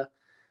Columbia.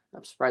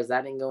 I'm surprised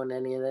that didn't go into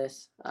any of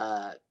this.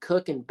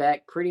 Cook and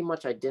Beck, pretty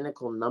much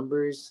identical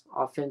numbers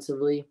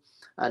offensively.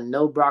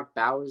 No Brock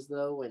Bowers,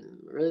 though, and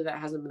really that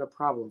hasn't been a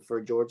problem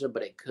for Georgia,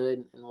 but it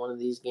could in one of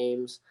these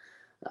games.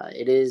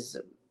 It is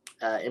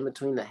in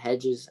between the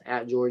hedges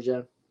at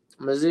Georgia.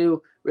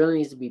 Mizzou really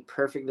needs to be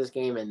perfect this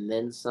game and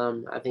then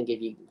some. I think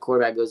if your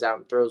quarterback goes out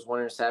and throws one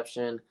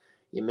interception,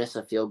 you miss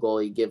a field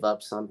goal, you give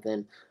up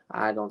something,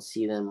 I don't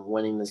see them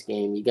winning this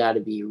game. You got to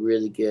be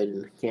really good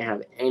and can't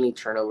have any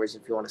turnovers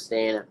if you want to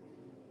stay in it.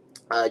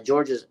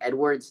 Georgia's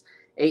Edwards,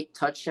 8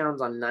 touchdowns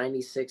on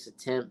 96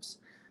 attempts.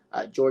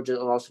 Georgia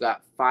also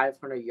got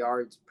 500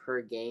 yards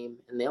per game,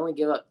 and they only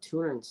give up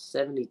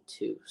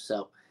 272.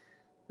 So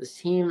this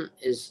team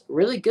is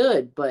really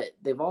good, but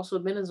they've also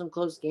been in some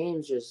close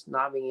games, just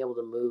not being able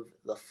to move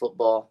the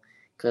football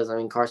because, I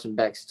mean, Carson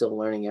Beck's still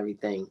learning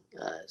everything.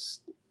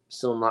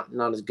 Still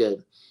not as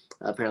good,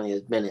 apparently,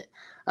 as Bennett.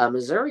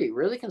 Missouri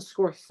really can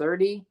score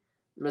 30.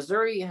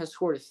 Missouri has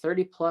scored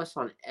 30-plus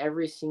on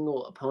every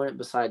single opponent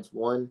besides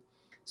one.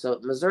 So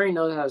Missouri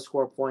knows how to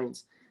score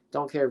points.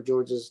 Don't care if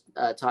Georgia's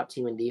top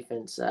team in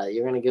defense.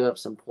 You're going to give up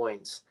some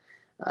points.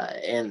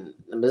 And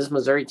this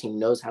Missouri team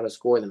knows how to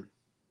score them.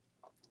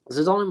 This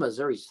is only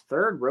Missouri's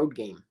 3rd road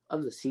game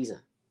of the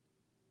season.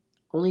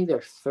 Only their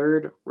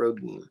 3rd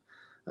road game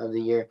of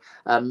the year.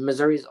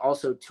 Missouri is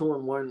also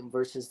 2-1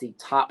 versus the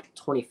top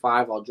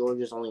 25, while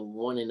Georgia's only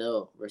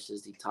 1-0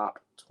 versus the top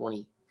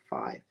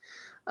 25.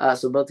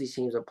 So both these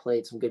teams have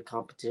played some good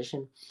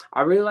competition.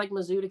 I really like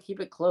Mizzou to keep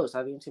it close.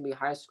 I think it's going to be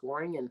high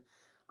scoring, and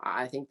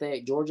I think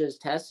that Georgia is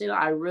tested.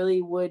 I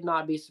really would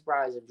not be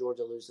surprised if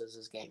Georgia loses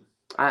this game.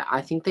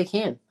 I think they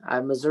can.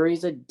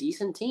 Missouri's a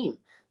decent team.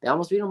 They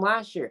almost beat them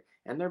last year,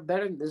 and they're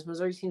better. This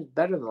Missouri team is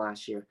better than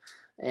last year.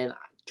 And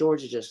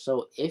Georgia's just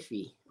so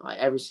iffy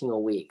every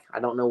single week. I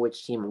don't know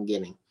which team I'm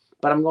getting.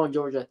 But I'm going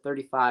Georgia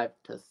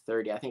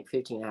 35-30. I think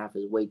 15.5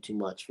 is way too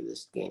much for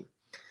this game.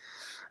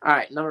 All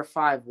right, number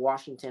 5,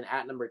 Washington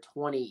at number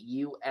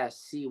 20,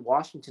 USC.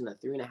 Washington, a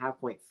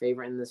 3.5-point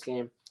favorite in this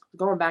game.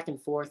 Going back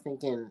and forth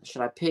thinking,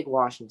 should I pick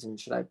Washington?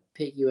 Should I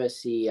pick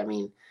USC? I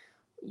mean,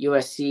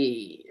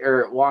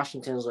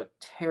 Washington's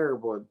looked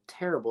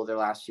terrible their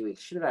last few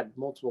weeks. Should have had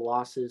multiple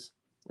losses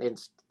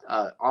against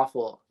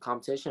awful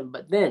competition.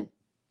 But then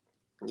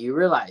you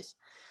realize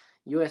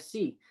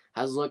USC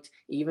has looked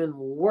even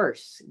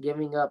worse,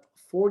 giving up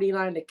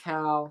 49 to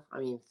Cal.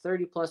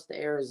 30-plus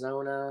to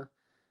Arizona.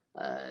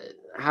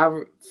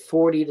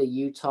 40 to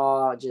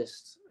Utah,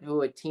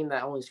 a team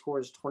that only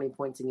scores 20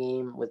 points a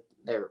game with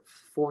their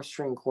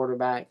 4th-string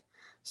quarterback.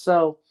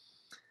 So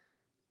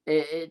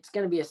it's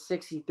going to be a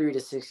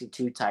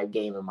 63-62 type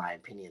game, in my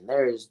opinion.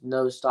 There is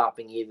no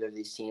stopping either of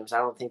these teams. I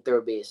don't think there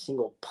will be a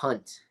single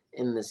punt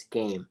in this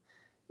game.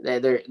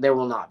 There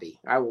will not be.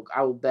 I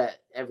will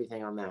bet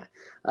everything on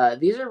that.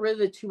 These are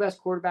really the 2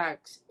 best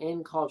quarterbacks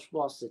in college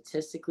football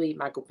statistically.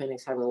 Michael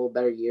Penix having a little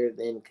better year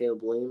than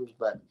Caleb Williams,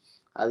 but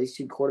these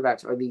 2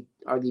 quarterbacks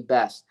are the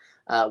best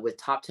with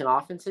top 10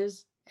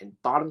 offenses and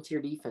bottom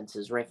tier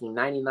defenses, ranking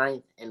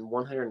 99th and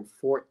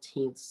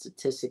 114th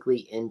statistically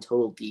in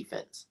total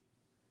defense.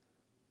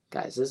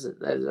 Guys,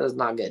 that's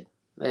not good.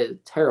 It's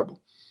terrible.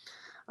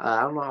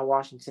 I don't know how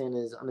Washington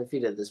is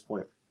undefeated at this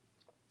point.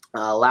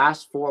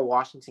 Last 4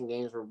 Washington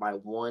games were by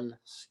 1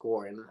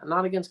 score, and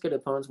not against good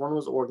opponents. One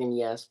was Oregon,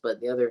 yes, but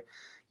the other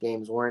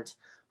games weren't.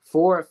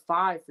 4 of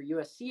 5 for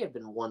USC have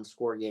been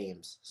 1-score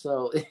games.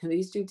 So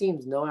these 2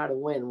 teams know how to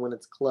win when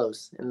it's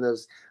close in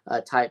those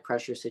tight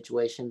pressure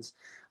situations.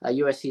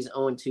 USC is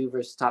 0-2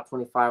 versus top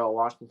 25, while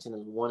Washington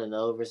is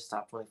 1-0 versus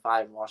top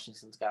 25, and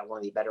Washington's got one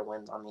of the better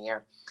wins on the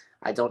year.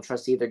 I don't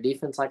trust either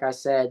defense, like I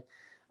said.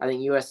 I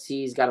think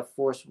USC's got to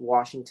force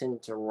Washington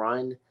to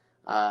run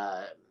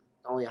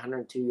only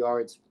 102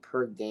 yards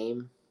per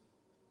game.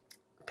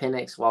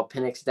 While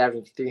Penix is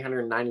averaging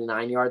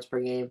 399 yards per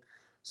game.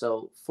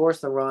 So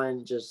force the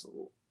run, just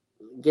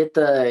get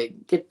the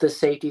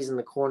safeties in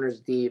the corners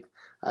deep.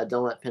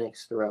 Don't let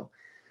Penix throw.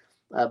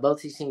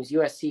 Both these teams,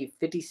 USC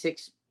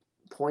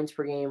points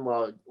per game,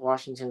 while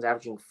Washington's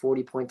averaging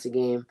 40 points a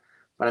game.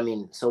 But I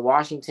mean, so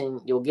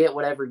Washington, you'll get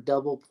whatever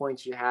double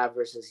points you have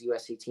versus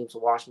USC teams. So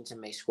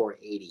Washington may score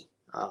 80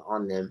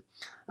 on them.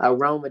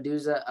 Rome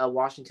Medusa,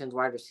 Washington's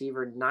wide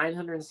receiver,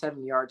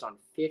 907 yards on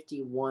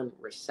 51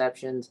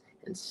 receptions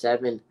and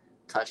 7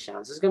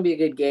 touchdowns. This is going to be a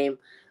good game.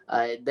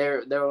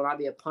 There will not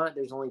be a punt.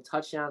 There's only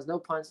touchdowns, no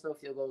punts, no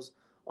field goals,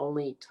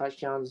 only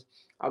touchdowns.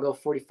 I'll go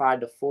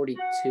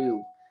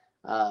 45-42.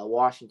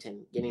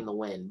 Washington getting the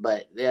win,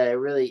 but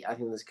really, I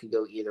think this could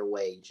go either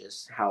way.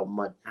 Just how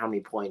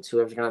many points.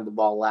 Whoever's gonna have the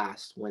ball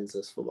last wins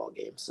this football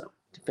game. So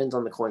depends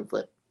on the coin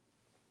flip.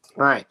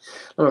 All right,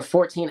 number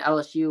 14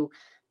 LSU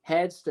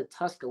heads to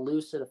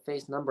Tuscaloosa to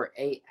face number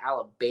 8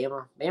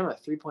 Alabama.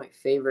 Bama 3-point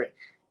favorite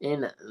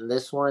in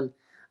this one.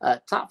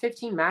 Top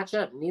 15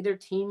 matchup. Neither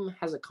team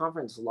has a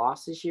conference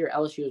loss this year.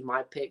 LSU is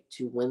my pick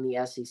to win the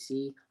SEC.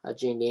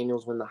 Jane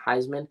Daniels win the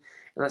Heisman.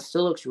 And that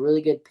still looks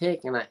really good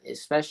pick. And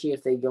especially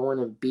if they go in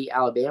and beat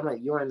Alabama,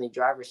 you're in the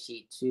driver's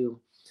seat to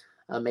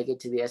make it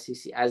to the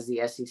SEC as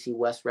the SEC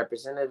West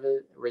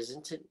representative.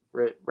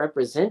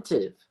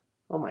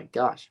 Oh, my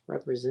gosh.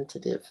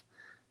 Representative.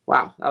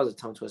 Wow, that was a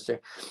tongue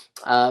twister.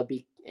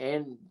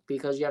 And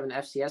because you have an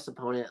FCS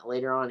opponent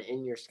later on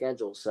in your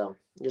schedule. So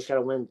you just got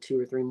to win 2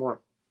 or 3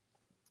 more.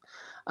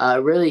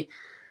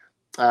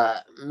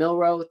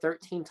 Milroe,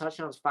 13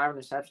 touchdowns, 5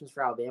 interceptions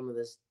for Alabama.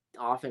 This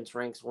offense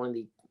ranks one of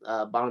the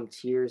bottom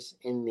tiers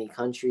in the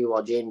country,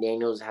 while Jaden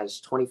Daniels has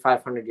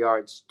 2,500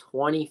 yards,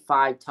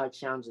 25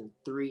 touchdowns, and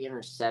 3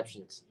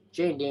 interceptions.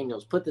 Jaden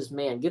Daniels, get this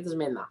man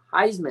the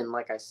Heisman,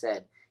 like I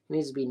said. He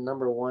needs to be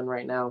number 1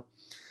 right now.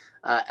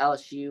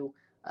 LSU,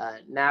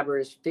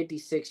 Nabbers,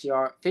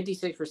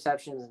 56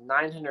 receptions,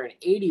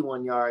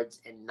 981 yards,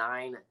 and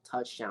 9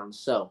 touchdowns.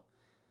 So,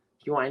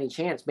 if you want any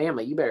chance,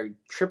 Bama, you better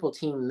triple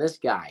team this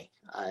guy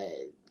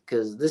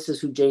because this is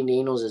who Jane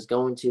Daniels is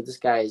going to. This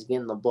guy is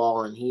getting the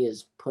ball, and he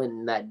is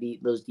putting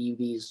those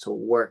DBs to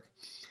work.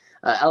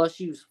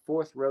 LSU's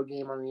 4th road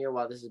game on the year,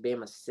 while this is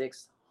Bama's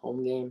 6th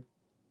home game.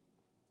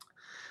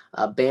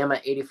 Bama,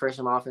 81st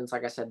in offense.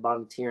 Like I said,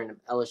 bottom tier, and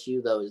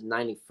LSU, though, is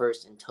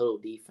 91st in total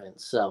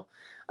defense. So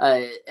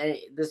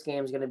this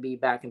game is going to be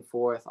back and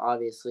forth,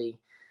 obviously.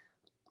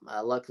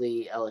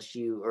 Luckily,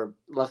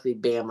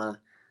 Bama,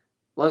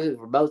 luckily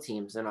for both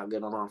teams, they're not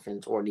good on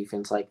offense or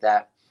defense like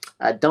that.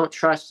 Don't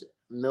trust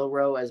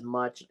Milroe as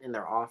much in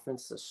their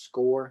offense to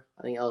score.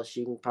 I think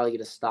LSU can probably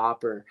get a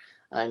stop or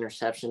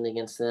interception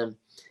against them.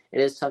 It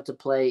is tough to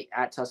play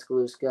at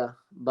Tuscaloosa,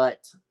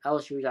 but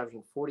LSU is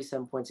averaging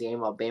 47 points a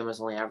game, while Bama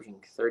is only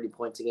averaging 30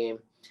 points a game,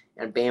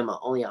 and Bama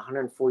only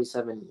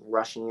 147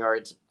 rushing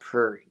yards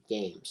per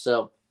game.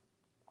 So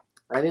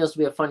I think this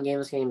will be a fun game.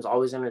 This game is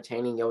always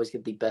entertaining. You always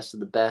get the best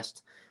of the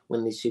best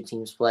when these two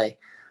teams play.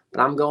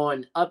 But I'm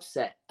going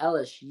upset.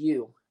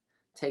 LSU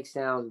takes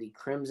down the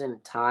Crimson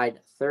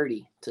Tide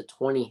 30-23.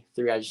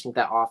 I just think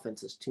that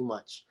offense is too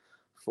much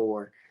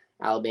for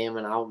Alabama,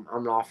 and I'm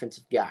an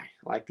offensive guy.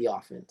 I like the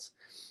offense.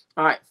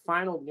 All right,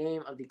 final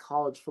game of the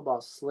college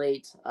football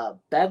slate.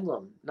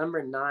 Bedlam,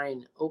 number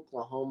 9,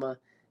 Oklahoma,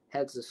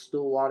 heads to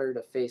Stillwater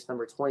to face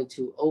number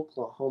 22,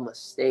 Oklahoma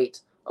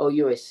State.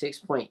 OU a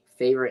 6-point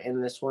favorite in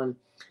this one.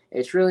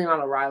 It's really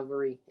not a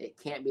rivalry. It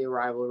can't be a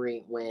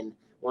rivalry when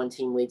one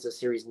team leads the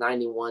series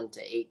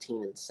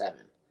 91-18-7.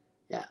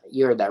 Yeah,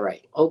 you heard that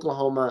right.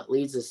 Oklahoma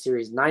leads the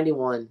series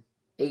 91-18-7.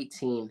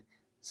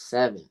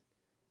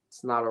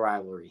 It's not a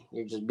rivalry.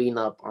 You're just beating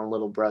up on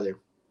little brother.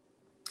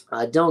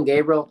 Dylan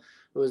Gabriel,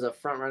 who was a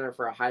front runner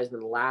for a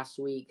Heisman last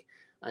week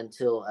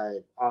until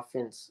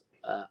offense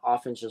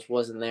just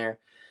wasn't there.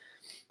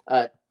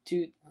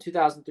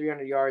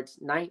 2,300 yards,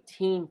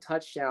 19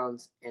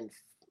 touchdowns, and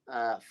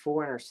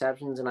 4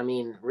 interceptions. And I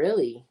mean,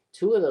 really,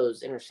 2 of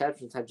those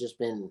interceptions have just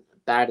been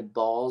batted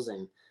balls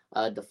and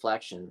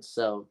deflections.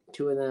 So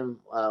 2 of them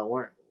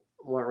weren't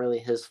really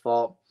his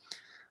fault.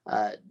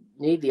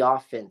 Need the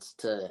offense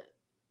to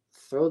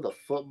throw the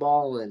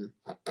football and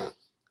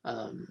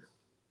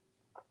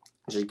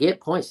just get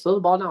points. Throw the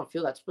ball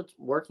downfield. That's what's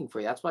working for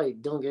you. That's why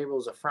Dylan Gabriel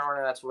is a front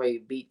runner. That's why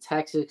you beat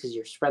Texas, because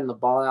you're spreading the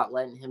ball out,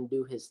 letting him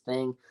do his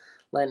thing,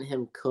 letting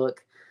him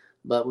cook.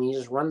 But when you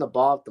just run the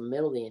ball up the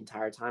middle the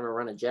entire time and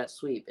run a jet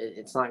sweep,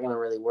 it's not going to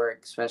really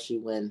work, especially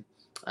when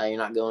you're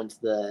not going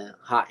to the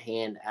hot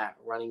hand at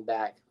running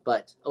back.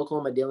 But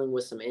Oklahoma dealing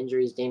with some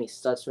injuries. Danny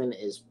Stutzman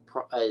is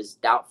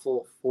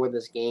doubtful for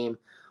this game.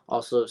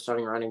 Also,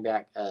 starting running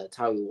back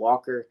Tyree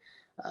Walker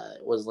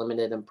was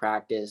limited in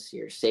practice.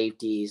 Your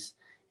safeties,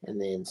 and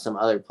then some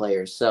other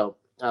players. So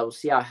we'll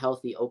see how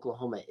healthy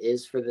Oklahoma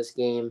is for this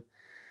game.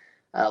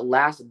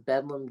 Last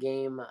Bedlam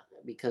game,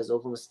 because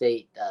Oklahoma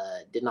State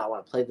did not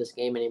want to play this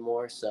game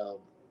anymore.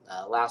 So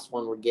last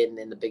one we're getting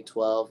in the Big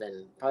 12,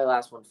 and probably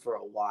last one for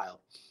a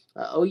while.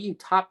 OU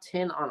top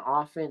 10 on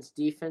offense,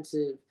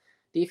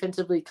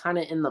 defensively kind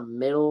of in the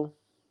middle,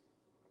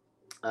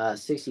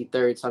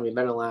 63rd, so I mean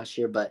better than last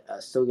year, but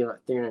still giving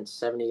up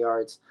 370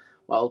 yards.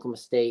 While Oklahoma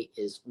State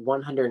is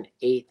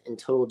 108th in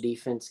total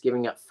defense,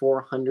 giving up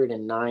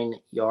 409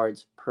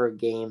 yards per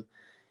game.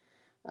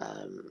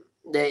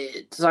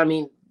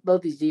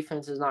 both these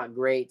defenses not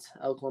great.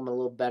 Oklahoma a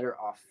little better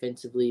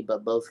offensively,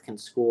 but both can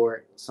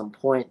score some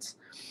points.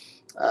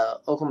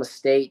 Oklahoma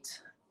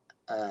State,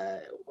 uh,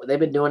 they've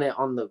been doing it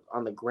on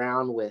the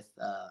ground with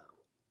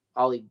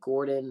Ollie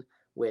Gordon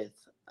with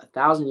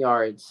 1,000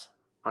 yards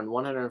on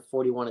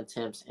 141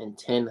 attempts and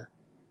 10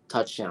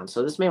 touchdowns.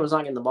 So this man was not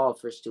getting the ball the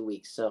first 2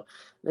 weeks. So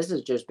this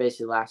is just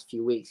basically the last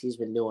few weeks. He's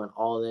been doing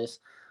all this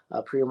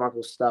pretty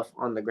remarkable stuff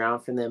on the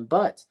ground for them.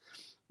 But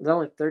he's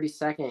only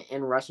 32nd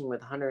in rushing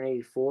with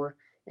 184,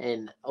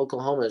 and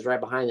Oklahoma is right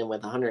behind them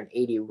with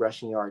 180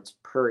 rushing yards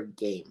per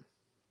game.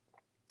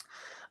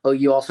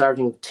 OU also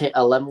averaging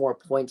 11 more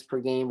points per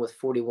game with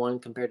 41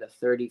 compared to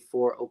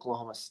 34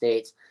 Oklahoma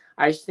State's.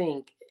 I just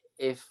think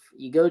if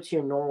you go to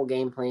your normal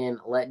game plan,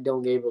 let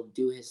Dylan Gabriel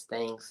do his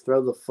thing,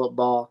 throw the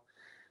football,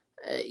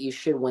 you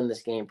should win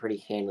this game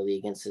pretty handily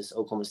against this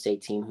Oklahoma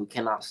State team who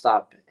cannot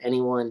stop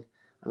anyone.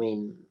 I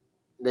mean,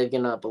 they've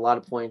given up a lot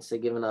of points.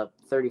 They've given up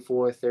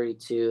 34,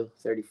 32,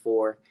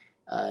 34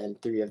 in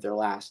 3 of their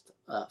last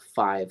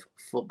 5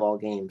 football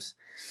games.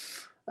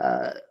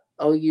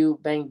 OU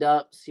banged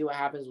up. See what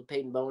happens with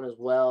Peyton Bowen as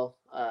well.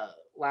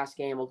 Last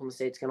game, Oklahoma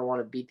State's going to want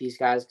to beat these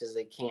guys because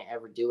they can't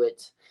ever do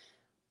it.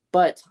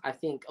 But I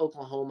think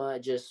Oklahoma,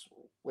 just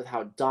with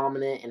how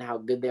dominant and how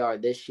good they are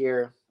this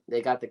year, they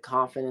got the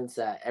confidence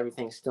that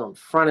everything's still in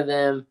front of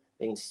them.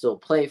 They can still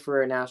play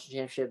for a national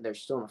championship. They're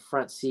still in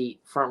the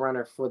front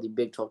runner for the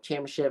Big 12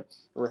 championship.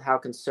 And with how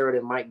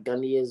conservative Mike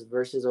Gundy is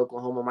versus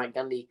Oklahoma, Mike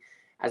Gundy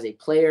as a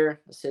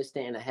player,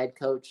 assistant, and a head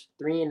coach,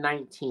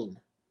 3-19.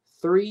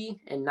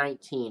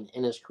 3-19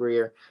 in his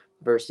career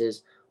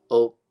versus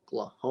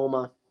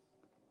Oklahoma.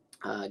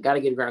 Got to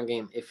get a ground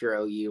game if you're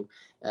OU.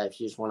 If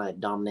you just want to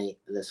dominate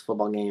this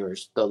football game or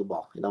just throw the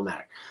ball, it don't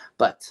matter.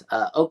 But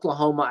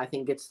Oklahoma, I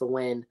think, gets the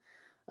win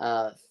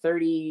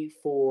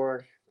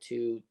 34-26.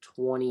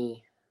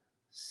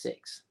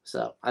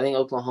 So I think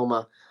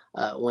Oklahoma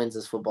wins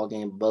this football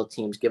game. Both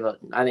teams give up.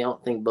 I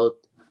don't think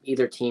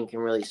either team can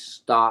really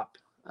stop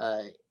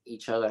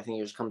each other. I think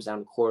it just comes down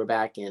to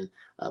quarterback and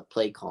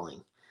play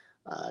calling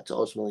to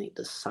ultimately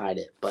decide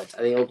it. But I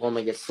think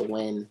Oklahoma gets the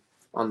win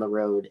on the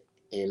road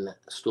in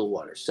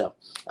Stillwater. So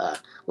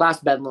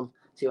last Bedlam,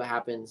 see what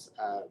happens.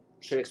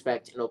 Should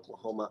expect an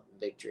Oklahoma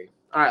victory.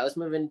 All right, let's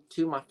move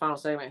into my final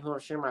segment. Who I'm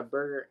sharing my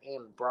burger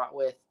and brat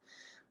with.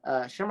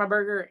 I'm sharing a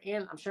burger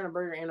and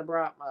a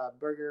brat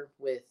burger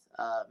with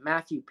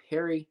Matthew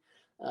Perry.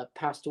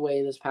 Passed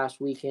away this past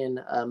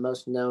weekend,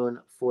 most known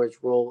for his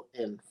role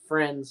in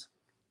Friends.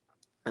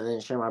 And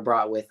then sharing my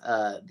brat with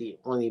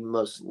one of the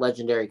most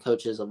legendary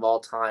coaches of all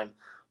time,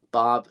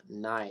 Bob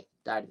Knight,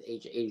 died at the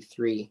age of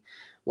 83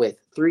 with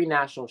 3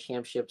 national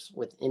championships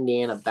with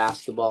Indiana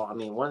basketball. I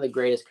mean, one of the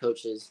greatest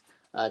coaches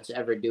to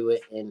ever do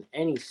it in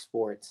any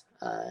sport.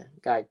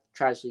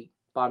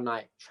 Bob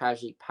Knight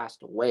tragically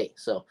passed away.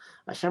 So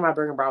I share my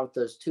burger brat with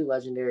those 2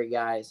 legendary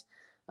guys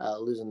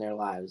losing their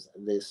lives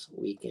this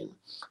weekend.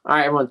 All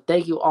right, everyone,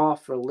 thank you all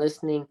for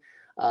listening.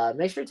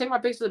 Make sure to take my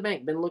picks to the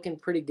bank. Been looking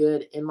pretty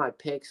good in my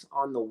picks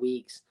on the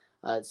weeks.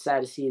 It's sad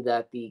to see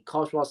that the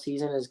college football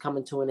season is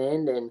coming to an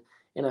end, and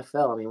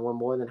NFL, I mean, we're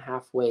more than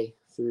halfway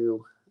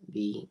through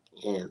the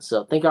end.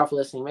 So thank you all for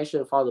listening. Make sure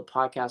to follow the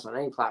podcast on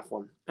any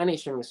platform, any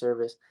streaming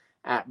service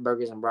at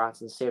Burgers and Brats,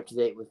 and stay up to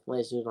date with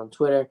latest news on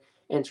Twitter,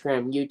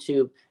 Instagram,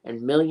 YouTube,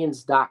 and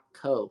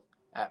millions.co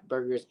at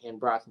Burgers and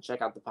Brats. And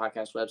check out the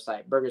podcast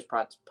website,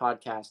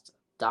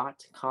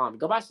 burgersbratspodcast.com.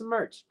 Go buy some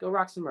merch. Go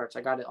rock some merch.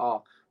 I got it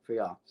all for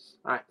y'all.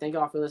 All right. Thank you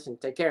all for listening.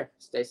 Take care.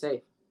 Stay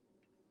safe.